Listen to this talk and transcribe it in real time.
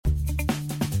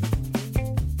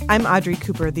I'm Audrey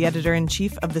Cooper, the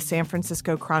editor-in-chief of the San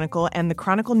Francisco Chronicle, and the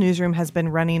Chronicle newsroom has been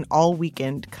running all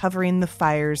weekend covering the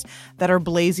fires that are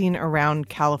blazing around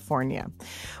California.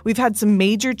 We've had some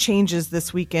major changes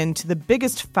this weekend to the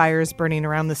biggest fires burning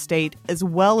around the state, as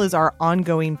well as our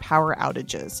ongoing power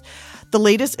outages. The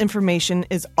latest information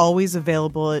is always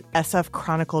available at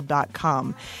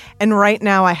sfchronicle.com. And right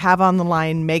now I have on the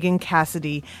line Megan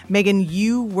Cassidy. Megan,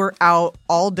 you were out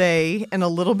all day and a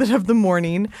little bit of the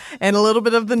morning and a little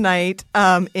bit of the night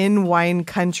in wine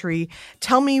country.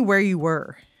 Tell me where you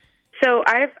were. So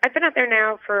I've been out there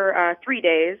now for 3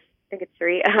 days. I think it's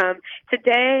 3.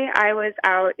 Today I was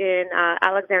out in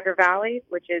Alexander Valley,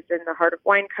 which is in the heart of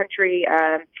wine country.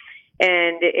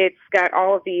 And it's got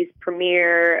all of these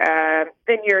premier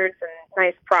vineyards and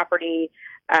nice property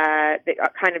that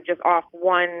are kind of just off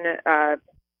one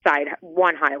side,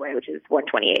 one highway, which is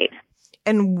 128.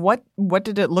 And what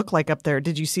did it look like up there?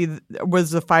 Did you see,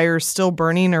 was the fire still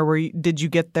burning, or did you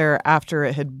get there after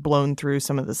it had blown through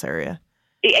some of this area?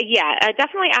 Yeah,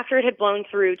 definitely after it had blown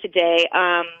through today.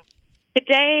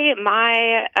 Today,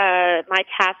 my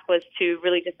task was to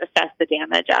really just assess the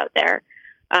damage out there.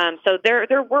 So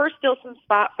there were still some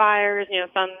spot fires,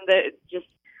 some that just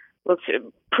looked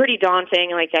pretty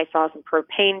daunting. Like I saw some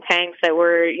propane tanks that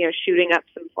were, shooting up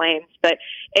some flames. But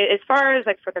as far as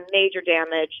for the major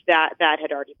damage, that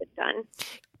had already been done.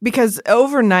 Because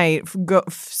overnight,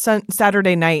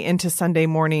 Saturday night into Sunday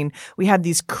morning, we had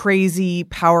these crazy,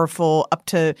 powerful, up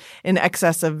to in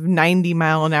excess of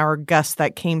 90-mile-an-hour gusts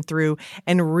that came through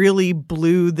and really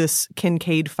blew this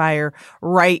Kincaid fire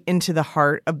right into the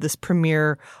heart of this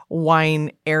premier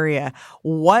wine area.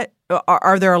 What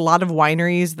are there a lot of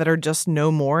wineries that are just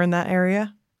no more in that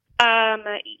area?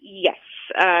 Yes,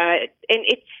 and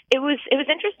it was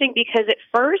interesting because at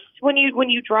first when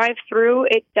you drive through,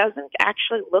 it doesn't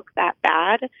actually look that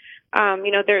bad.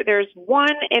 There's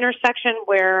one intersection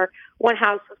where one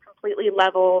house was completely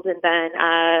leveled, and then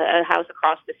a house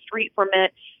across the street from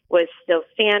it was still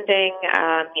standing.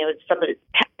 Some of the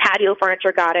patio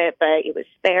furniture got it, but it was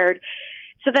spared.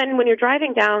 So then when you're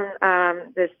driving down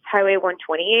this Highway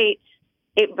 128,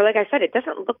 like I said, it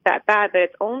doesn't look that bad, but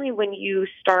it's only when you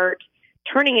start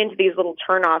turning into these little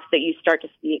turnoffs that you start to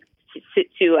see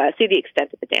the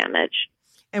extent of the damage.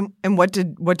 And what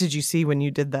did you see when you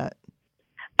did that?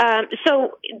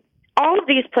 So all of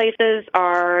these places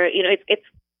are, it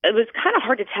was kind of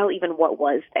hard to tell even what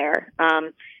was there.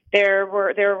 There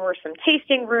were some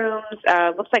tasting rooms.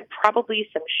 Looks like probably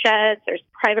some sheds. There's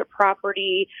private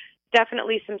property.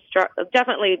 Definitely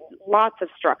definitely lots of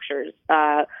structures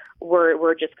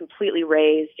were just completely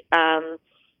razed.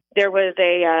 There was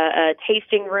a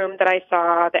tasting room that I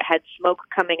saw that had smoke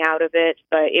coming out of it,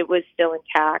 but it was still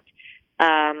intact.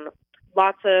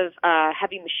 Lots of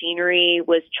heavy machinery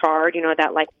was charred,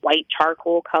 that white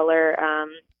charcoal color.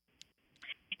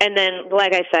 And then,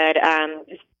 like I said,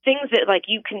 things that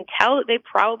you can tell that they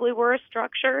probably were a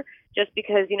structure just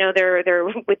because, they're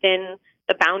within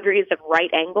the boundaries of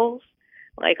right angles,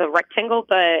 like a rectangle,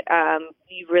 but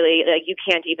you really, you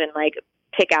can't even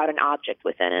pick out an object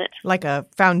within it. Like a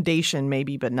foundation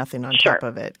maybe, but nothing on top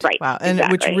of it. Right. Wow. And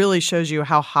exactly. Which really shows you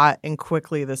how hot and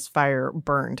quickly this fire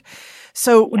burned.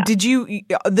 So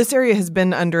this area has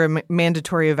been under a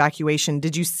mandatory evacuation.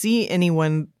 Did you see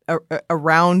anyone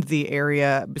around the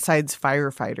area besides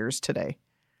firefighters today?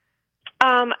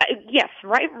 Yes.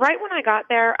 Right when I got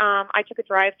there, I took a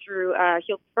drive through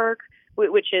Healdsburg,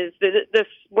 which is the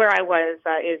where I was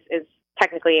is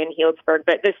technically in Healdsburg,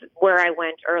 but this where I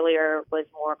went earlier was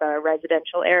more of a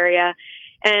residential area,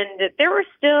 and there were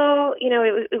still,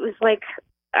 it was like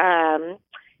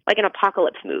an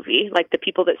apocalypse movie. Like the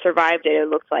people that survived it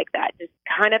looked like that. Just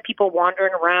kind of people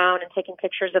wandering around and taking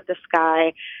pictures of the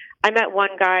sky. I met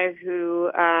one guy who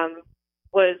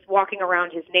was walking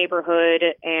around his neighborhood,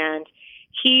 and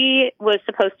he was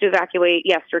supposed to evacuate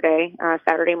yesterday,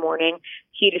 Saturday morning.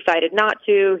 He decided not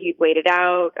to. He waited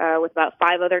out with about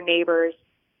 5 other neighbors,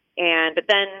 but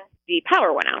then the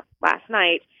power went out last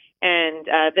night, and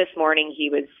this morning he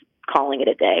was calling it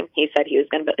a day. He said he was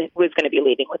going to be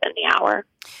leaving within the hour.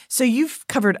 So you've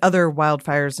covered other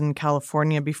wildfires in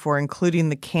California before, including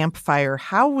the Camp Fire.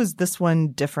 How was this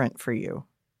one different for you?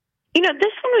 This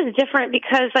one was different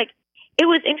because it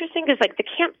was interesting because the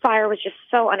Camp Fire was just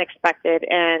so unexpected,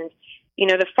 and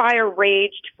the fire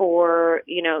raged for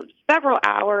several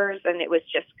hours, and it was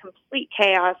just complete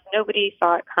chaos. Nobody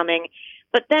saw it coming,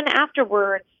 but then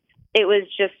afterwards, it was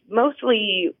just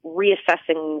mostly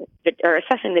assessing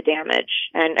the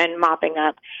damage and mopping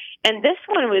up. And this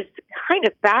one was kind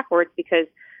of backwards because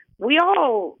we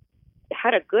all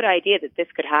had a good idea that this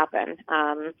could happen.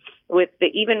 With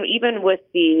even with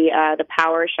the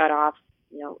power shutoffs,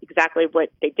 exactly what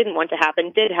they didn't want to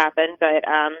happen did happen. But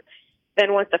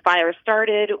then once the fire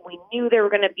started, we knew there were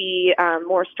going to be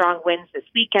more strong winds this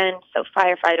weekend. So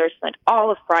firefighters spent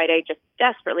all of Friday just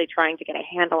desperately trying to get a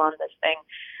handle on this thing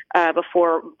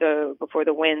before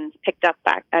the winds picked up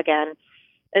back again.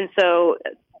 And so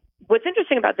what's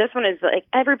interesting about this one is like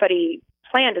everybody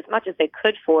planned as much as they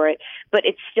could for it, but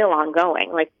it's still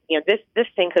ongoing. Like, this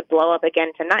thing could blow up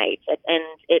again tonight, and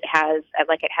it has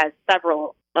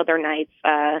several other nights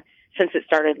since it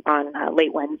started on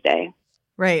late Wednesday.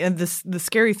 Right. And the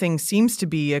scary thing seems to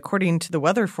be, according to the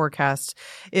weather forecast,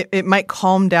 it might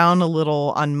calm down a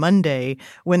little on Monday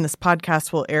when this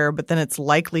podcast will air, but then it's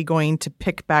likely going to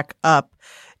pick back up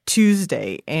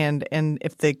Tuesday. And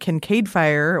if the Kincade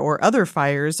fire or other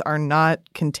fires are not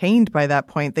contained by that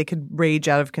point, they could rage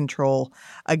out of control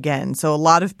again. So a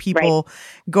lot of people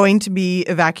going to be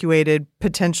evacuated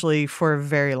potentially for a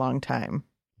very long time.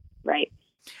 Right.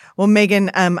 Well, Megan,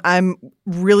 I'm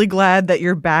really glad that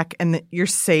you're back and that you're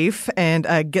safe, and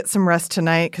get some rest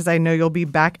tonight because I know you'll be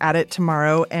back at it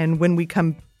tomorrow. And when we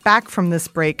come back from this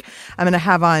break, I'm going to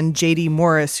have on JD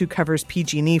Morris, who covers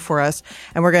PG&E for us,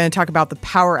 and we're going to talk about the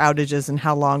power outages and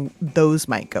how long those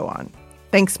might go on.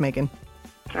 Thanks, Megan.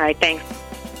 All right, thanks.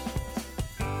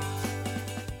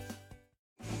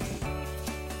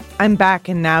 I'm back,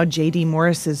 and now JD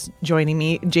Morris is joining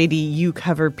me. JD, you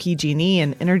cover PG&E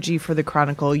and energy for the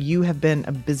Chronicle. You have been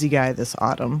a busy guy this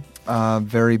autumn.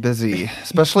 Very busy,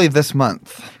 especially this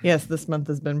month. Yes, this month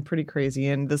has been pretty crazy,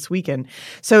 and this weekend.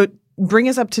 So bring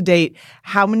us up to date.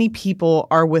 How many people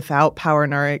are without power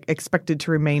and are expected to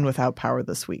remain without power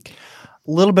this week?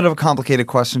 A little bit of a complicated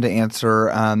question to answer.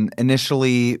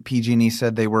 Initially, PG&E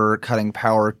said they were cutting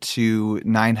power to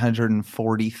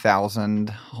 940,000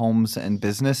 homes and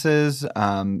businesses.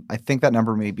 I think that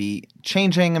number may be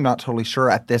changing. I'm not totally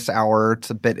sure at this hour. It's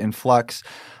a bit in flux.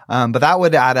 But that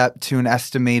would add up to an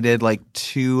estimated 2.5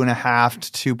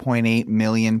 to 2.8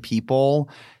 million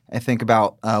people. I think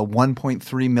about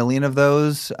 1.3 million of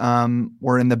those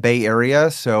were in the Bay Area.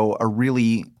 So a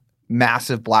really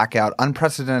massive blackout,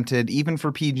 unprecedented even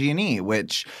for PG&E,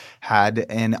 which had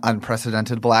an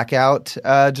unprecedented blackout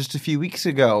just a few weeks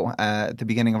ago at the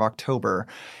beginning of October.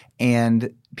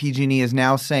 And PG&E is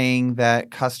now saying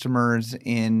that customers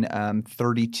in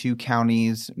 32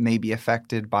 counties may be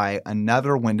affected by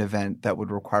another wind event that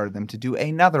would require them to do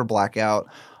another blackout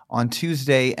on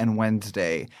Tuesday and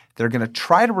Wednesday. They're going to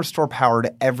try to restore power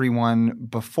to everyone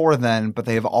before then, but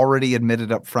they have already admitted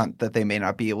up front that they may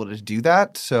not be able to do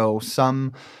that. So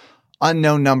some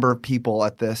unknown number of people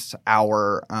at this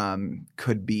hour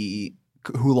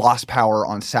who lost power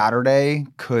on Saturday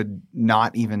could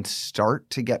not even start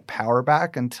to get power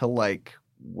back until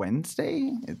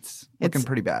Wednesday. It's looking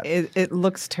pretty bad. It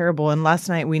looks terrible. And last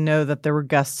night we know that there were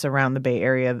gusts around the Bay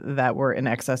Area that were in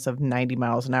excess of 90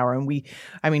 miles an hour.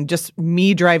 And just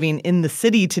me driving in the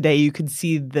city today, you could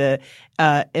see the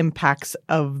impacts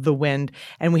of the wind.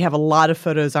 And we have a lot of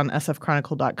photos on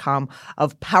sfchronicle.com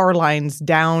of power lines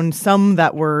down, some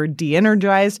that were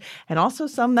de-energized and also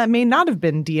some that may not have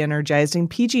been de-energized. And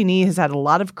PG&E has had a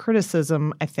lot of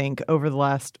criticism, I think, over the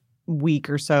last week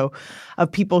or so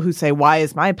of people who say, why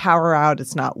is my power out?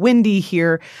 It's not windy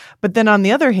here. But then on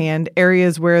the other hand,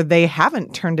 areas where they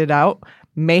haven't turned it out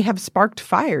may have sparked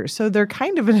fires. So they're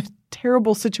kind of in a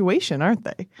terrible situation, aren't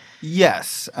they?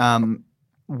 Yes.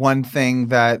 One thing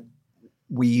that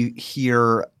we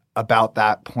hear about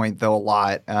that point, though, a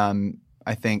lot,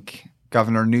 I think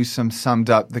Governor Newsom summed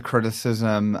up the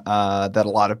criticism that a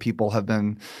lot of people have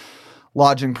been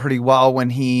lodging pretty well when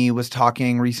he was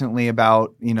talking recently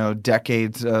about,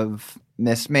 decades of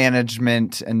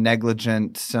mismanagement and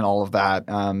negligence and all of that.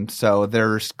 So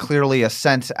there's clearly a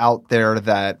sense out there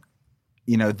that,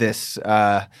 this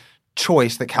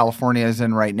choice that California is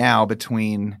in right now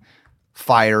between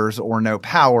fires or no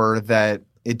power, that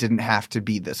it didn't have to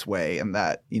be this way, and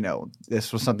that,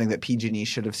 this was something that PG&E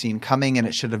should have seen coming, and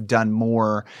it should have done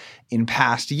more in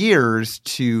past years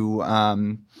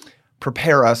to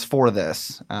prepare us for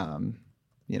this,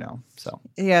 so.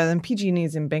 Yeah, and PG&E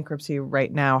is in bankruptcy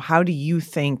right now. How do you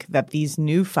think that these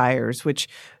new fires, which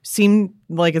seem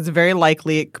like it's very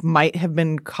likely it might have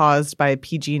been caused by a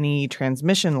PG&E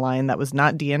transmission line that was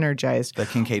not de-energized. The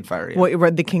Kincade fire. Yeah.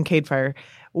 The Kincade fire.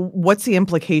 What's the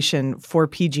implication for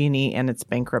PG&E and its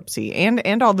bankruptcy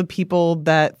and all the people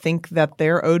that think that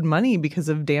they're owed money because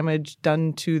of damage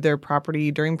done to their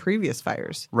property during previous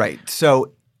fires? Right.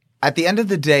 So at the end of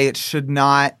the day, it should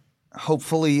not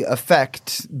hopefully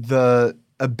affect the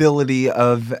ability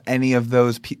of any of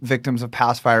those victims of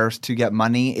past fires to get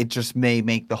money. It just may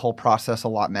make the whole process a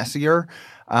lot messier.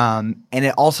 And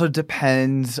it also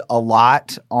depends a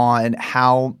lot on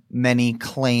how many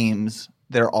claims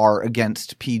there are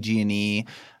against PG&E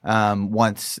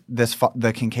once the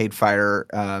Kincade fire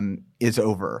is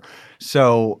over.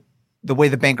 So the way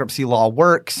the bankruptcy law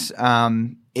works,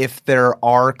 if there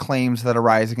are claims that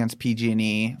arise against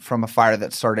PG&E from a fire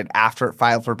that started after it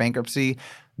filed for bankruptcy,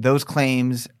 those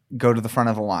claims go to the front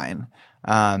of the line.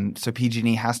 So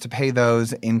PG&E has to pay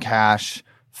those in cash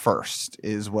first,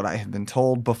 is what I have been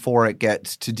told, before it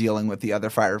gets to dealing with the other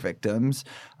fire victims.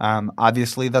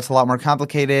 Obviously, that's a lot more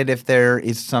complicated if there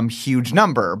is some huge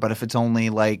number, but if it's only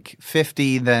like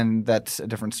 50, then that's a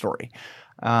different story.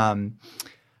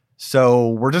 So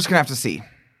we're just going to have to see.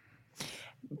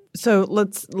 So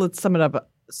let's sum it up.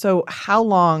 So how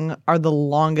long are the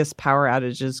longest power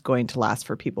outages going to last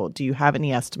for people? Do you have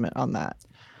any estimate on that?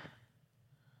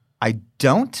 I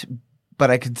don't,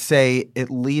 but I could say at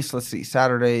least, let's see,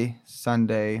 Saturday,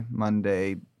 Sunday,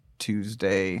 Monday,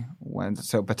 Tuesday, Wednesday.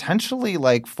 So potentially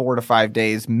like 4 to 5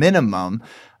 days minimum.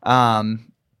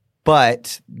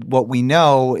 But what we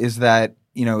know is that,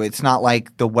 you know, it's not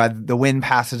like the wind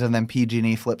passes and then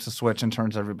PG&E flips a switch and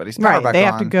turns everybody's power back on. They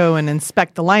have to go and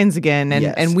inspect the lines again,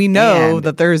 and we know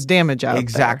that there's damage out there.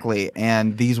 Exactly.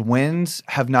 And these winds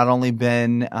have not only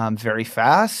been very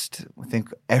fast. I think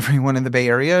everyone in the Bay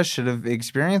Area should have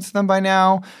experienced them by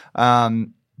now.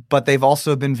 But they've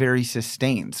also been very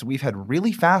sustained. So we've had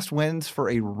really fast winds for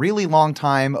a really long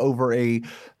time over a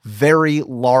very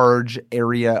large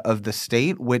area of the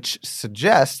state, which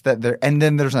suggests that and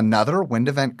then there's another wind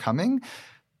event coming.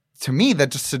 To me, that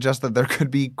just suggests that there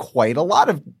could be quite a lot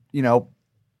of, you know,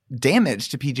 damage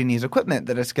to PG&E's equipment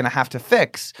that it's going to have to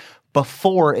fix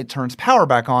before it turns power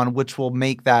back on, which will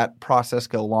make that process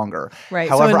go longer. Right.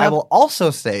 However, I will also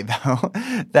say, though,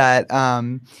 that,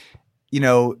 you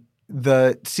know,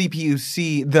 the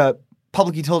CPUC, the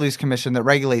Public Utilities Commission that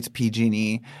regulates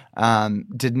PG&E,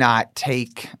 did not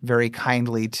take very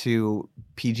kindly to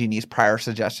PG&E's prior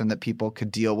suggestion that people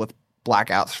could deal with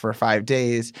blackouts for 5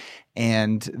 days,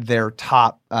 and their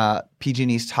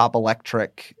PG&E's top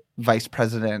electric vice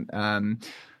president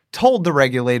told the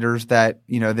regulators that,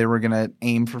 you know, they were going to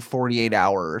aim for 48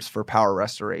 hours for power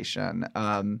restoration.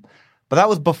 But that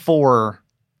was before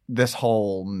this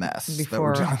whole mess that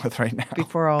we're dealing with right now.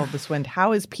 Before all this wind,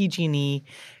 how is PG&E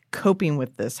coping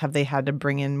with this? Have they had to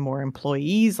bring in more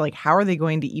employees? Like, how are they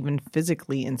going to even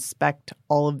physically inspect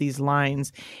all of these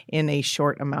lines in a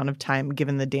short amount of time,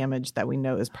 given the damage that we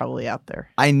know is probably out there?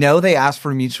 I know they asked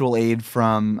for mutual aid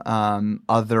from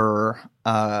other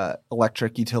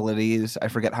electric utilities. I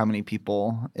forget how many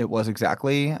people it was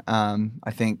exactly.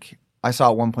 I think I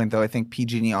saw at one point, though, I think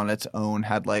PG&E on its own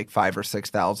had like 5,000 or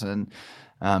 6,000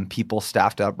 people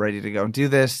staffed up ready to go and do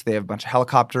this. They have a bunch of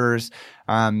helicopters.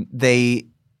 They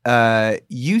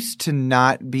used to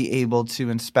not be able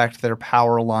to inspect their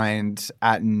power lines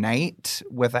at night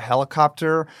with a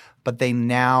helicopter, but they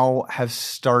now have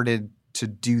started to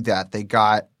do that. They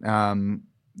got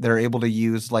they're able to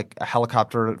use like a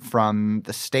helicopter from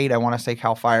the state, I want to say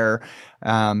CAL FIRE,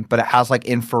 but it has like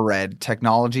infrared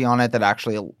technology on it that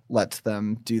actually lets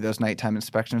them do those nighttime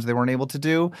inspections they weren't able to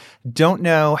do. Don't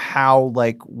know how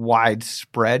like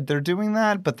widespread they're doing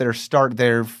that, but they've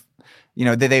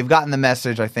gotten the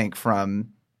message, I think, from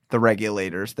the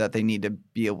regulators that they need to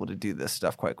be able to do this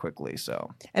stuff quite quickly.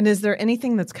 So, and is there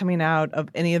anything that's coming out of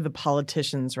any of the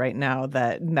politicians right now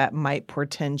that might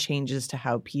portend changes to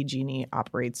how PG&E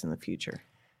operates in the future?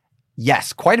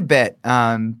 Yes, quite a bit.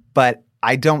 But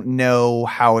I don't know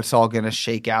how it's all going to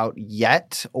shake out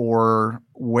yet or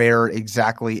where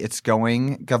exactly it's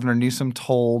going. Governor Newsom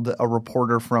told a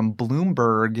reporter from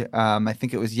Bloomberg, I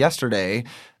think it was yesterday,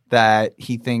 that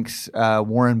he thinks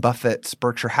Warren Buffett's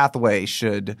Berkshire Hathaway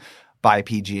should buy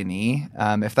PG&E.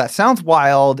 If that sounds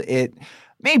wild, it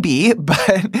may be,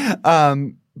 but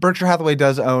Berkshire Hathaway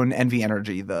does own NV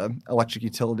Energy, the electric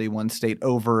utility one state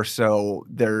over, so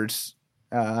there's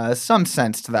some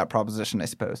sense to that proposition, I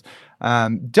suppose.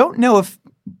 Don't know if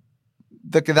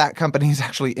that company is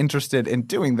actually interested in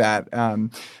doing that.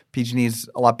 PG&E is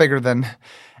a lot bigger than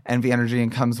NV Energy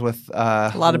and comes with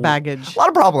a lot of baggage, a lot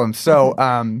of problems. So,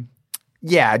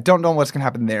 yeah, don't know what's going to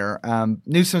happen there.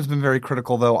 Newsom's been very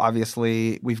critical, though.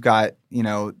 Obviously, we've got, you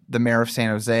know, the mayor of San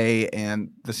Jose and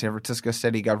the San Francisco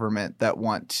city government that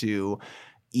want to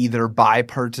either buy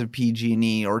parts of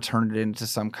PG&E or turn it into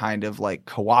some kind of like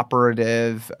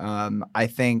cooperative. I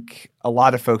think a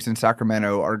lot of folks in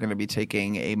Sacramento are going to be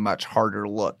taking a much harder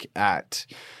look at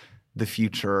the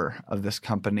future of this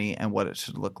company and what it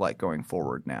should look like going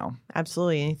forward now.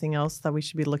 Absolutely. Anything else that we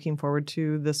should be looking forward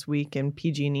to this week in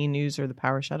PG&E news or the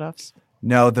power shutoffs?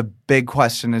 No, the big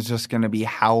question is just going to be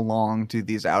how long do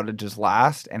these outages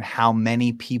last and how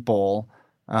many people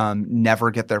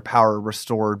never get their power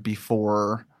restored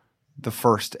before the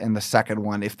first and the second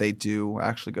one, if they do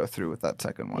actually go through with that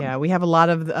second one. Yeah, we have a lot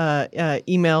of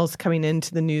emails coming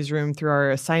into the newsroom through our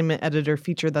assignment editor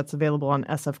feature that's available on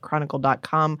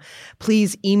sfchronicle.com.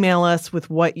 Please email us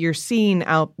with what you're seeing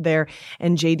out there.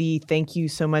 And JD, thank you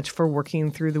so much for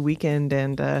working through the weekend,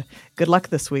 and good luck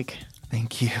this week.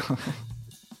 Thank you.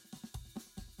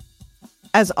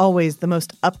 As always, the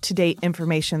most up-to-date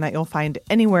information that you'll find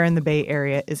anywhere in the Bay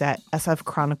Area is at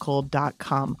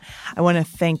sfchronicle.com. I want to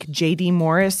thank J.D.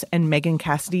 Morris and Megan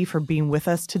Cassidy for being with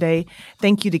us today.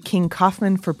 Thank you to King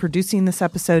Kaufman for producing this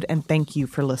episode, and thank you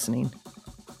for listening.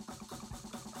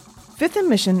 Fifth and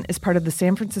Mission is part of the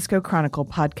San Francisco Chronicle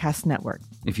podcast network.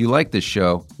 If you like this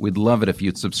show, we'd love it if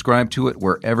you'd subscribe to it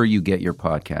wherever you get your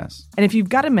podcasts. And if you've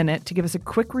got a minute to give us a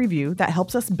quick review, that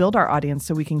helps us build our audience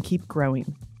so we can keep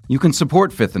growing. You can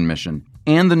support Fifth and Mission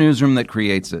and the newsroom that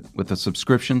creates it with a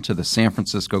subscription to the San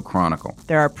Francisco Chronicle.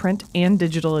 There are print and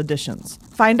digital editions.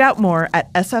 Find out more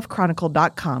at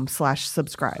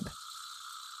sfchronicle.com/subscribe.